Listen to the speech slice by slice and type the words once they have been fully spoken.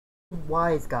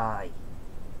Wise guy.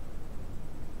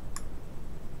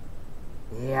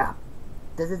 Yeah.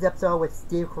 This is episode with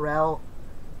Steve Carell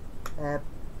uh,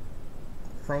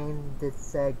 playing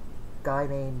this guy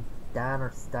named Dan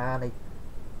or Stan. I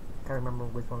can't remember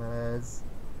which one it is.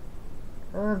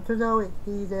 Turns out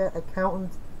he's an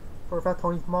accountant for Fat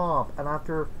Tony's mob, and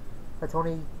after Fat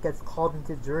Tony gets called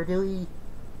into jury duty,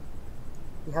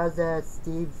 he has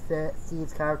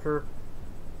Steve's character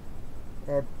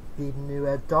be the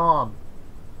new Dom.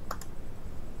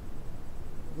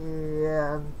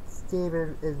 Yeah, and Steve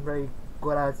isn't very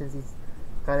good at it since he's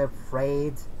kind of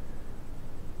afraid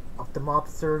of the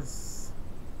mobsters.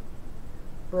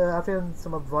 But after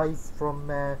some advice from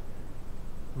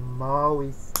Mo,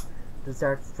 he just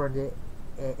starts trying to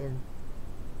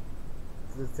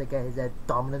get his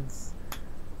dominance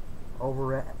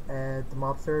over the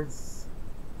mobsters.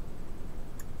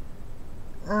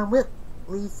 With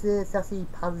Lisa, Sassy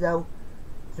passes out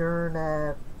during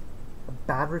a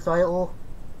band recital.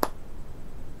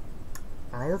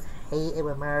 And I just hate it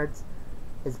when Marge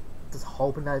is just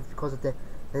hoping that it's because of the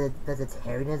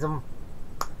vegetarianism.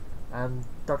 And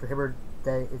Dr. Hibbert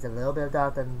is a little bit of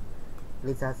that, and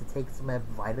Lisa has to take some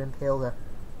vitamin pill that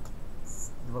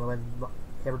when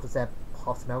Hibbert just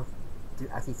pops them out to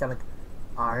actually sound like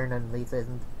iron, and Lisa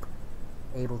isn't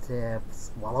able to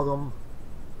swallow them.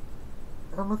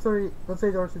 And let's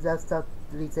suggest that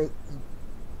Lisa eat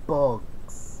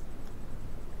bugs.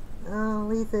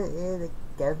 Lisa is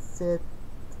against it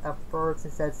at first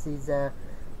and says she's a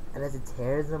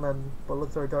vegetarianism, but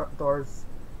looks like Doris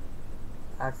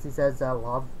actually says a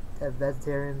lot of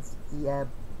vegetarians eat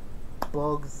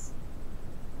bugs.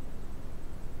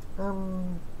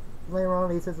 Later on,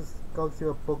 Lisa just goes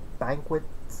to a bug banquet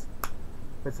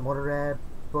with some other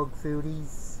bug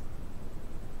foodies.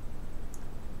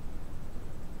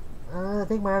 I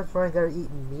think Marge's trying to get her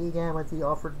eating meat again once he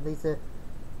offered Lisa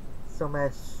some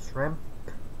shrimp.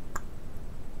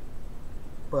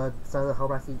 But Santa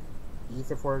Hope actually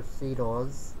eats it before she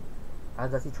does.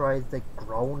 And as he tries the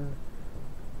her own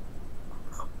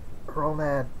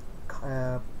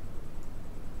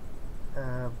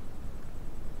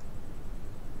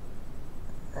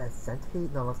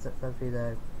centipede? No, not centipede,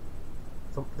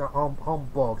 their home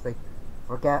bugs. I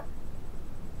forget.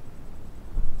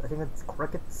 I think it's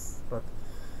crickets, but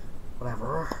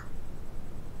whatever.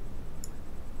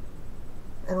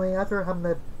 Anyway, after having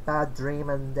a bad dream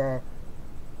and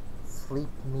sleep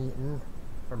meeting,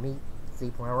 or meet,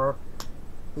 sleep, whatever,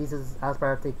 he says asks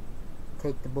Bart to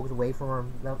take the bugs away from her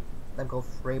and let them go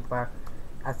free, but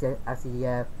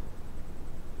accidentally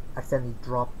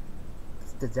dropped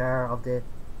the jar of the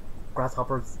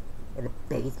grasshoppers in the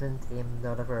basement in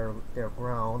their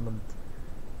ground, and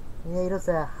yeah, he does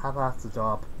half-assed the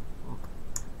job.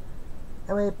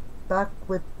 Anyway, back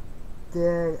with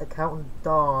the accountant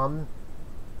Don,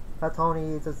 Fat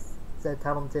Tony just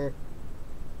tell him to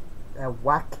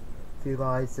whack a few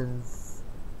guys since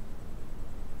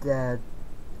Stan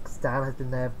has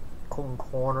been cutting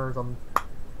corners on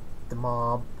the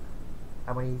mob,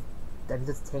 and when he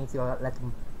just thinks he'll let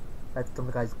some of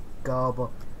the guys go, but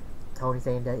Tony's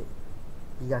saying that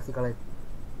he's actually gotta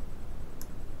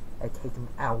take them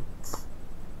out.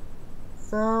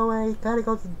 So he kind of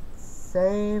goes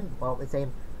insane. Well, it's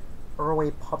saying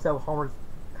Irwin pops out Homer's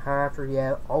car after he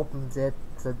opens it,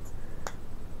 and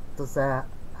does have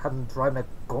him driving at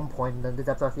gunpoint, and then this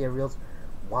episode actually reveals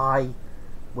why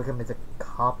Wickham is a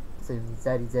cop, since he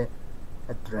said he's a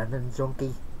adrenaline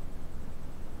junkie.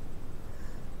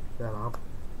 You know.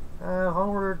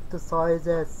 Homer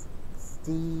decides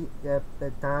Steve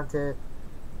down to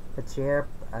the chair.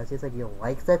 Seems like he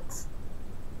likes it,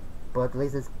 but at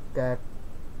least it's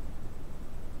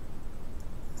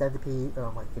centipede.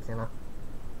 Oh my, I keep saying that.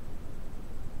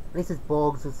 At least his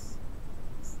bugs just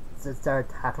start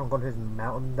attacking him, going to his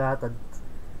mouth and that, and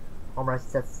Homer actually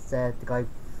sets the guy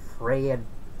free and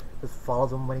just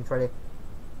follows him when he tries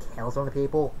to kill some of the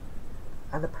people.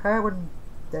 And the part when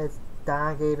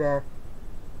Dan gave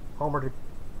Homer the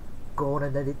gun,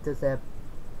 and then it just there's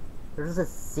just a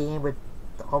scene with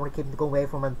Homer keeping the gun away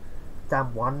from him and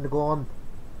Dan wanting the gun.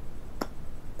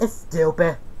 It's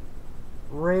stupid.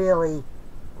 Really,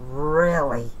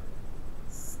 really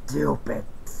stupid.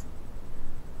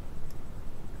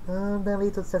 And then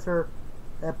Lisa sets her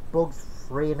bugs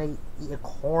free and they eat a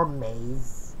corn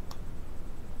maze.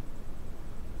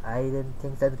 I didn't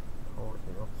think that. Oh,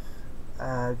 you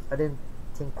know. I didn't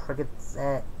think crickets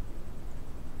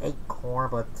ate corn,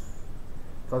 but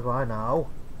that's what I know.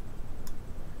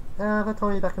 But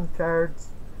Tony's back in charge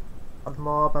of the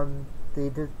mob, and they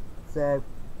did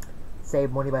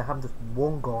save money by having just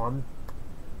one gun.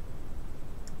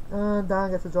 And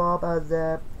Dan gets a job as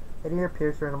an ear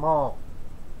piercer in a mall.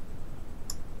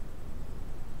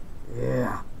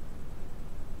 Yeah.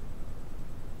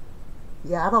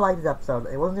 Yeah, I don't like this episode.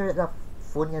 It wasn't really the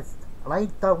funniest. And I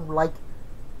don't like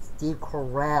Steve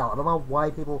Carell. I don't know why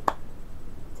people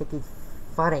think he's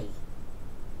funny.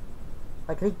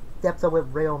 Like, I think the episode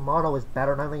with Ray Romano is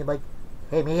better, and I'm thinking, like,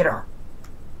 him either.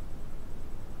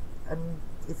 And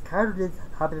his character did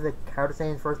have a bit of a character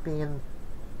saying first being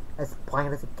a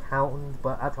spineless accountant,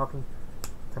 but after talking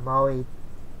to Maui,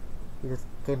 he just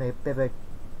became a bit of a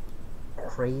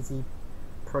crazy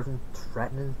person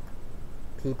threatening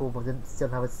people but didn't still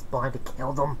have a spine to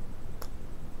kill them.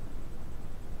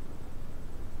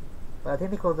 But I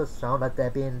think they could have just shown that they're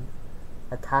being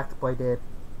attacked by the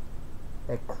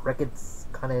crickets,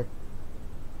 kind of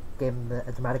gave him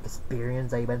a dramatic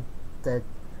experience. They went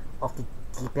off the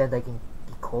deep end, he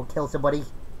could kill somebody.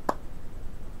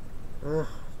 Ugh,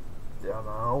 don't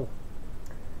know.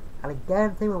 And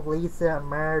again, thing with Lisa and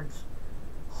Marge,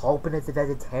 hoping it's the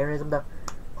vegetarianism that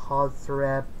caused her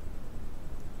a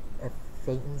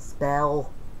fainting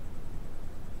spell.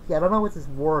 Yeah, I don't know which is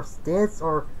worse, this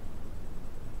or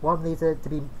wanting Lisa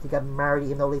to get married,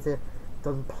 even though Lisa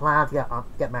doesn't plan to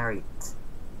get married.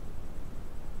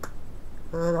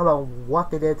 I don't know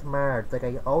what they did to Marge. Like,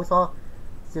 I always thought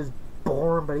she was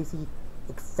born, but at least he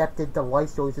accepted the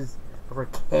life choices of her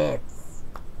kids.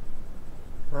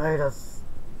 I just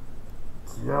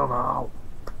don't know.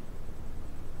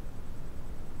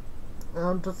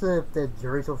 Just the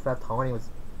jury so far, Tony was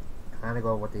kind of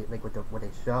going with what they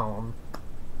shown,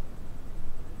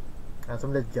 and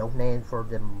some of the joke names for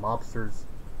the mobsters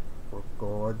were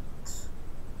good.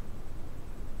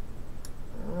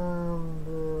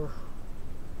 And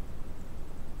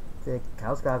the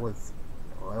cow skag was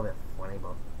a little bit funny,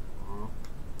 but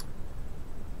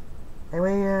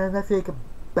anyway, next week a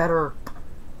better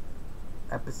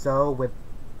episode with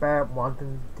Bart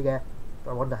wanting to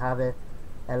have a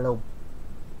little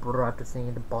brother after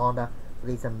seeing the bond that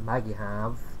Lisa and Maggie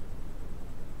have,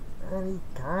 and he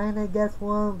kinda gets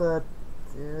one, but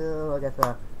I guess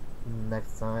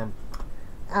next time.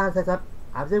 And that's up.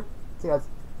 I'm Zoo. See you guys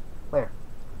later.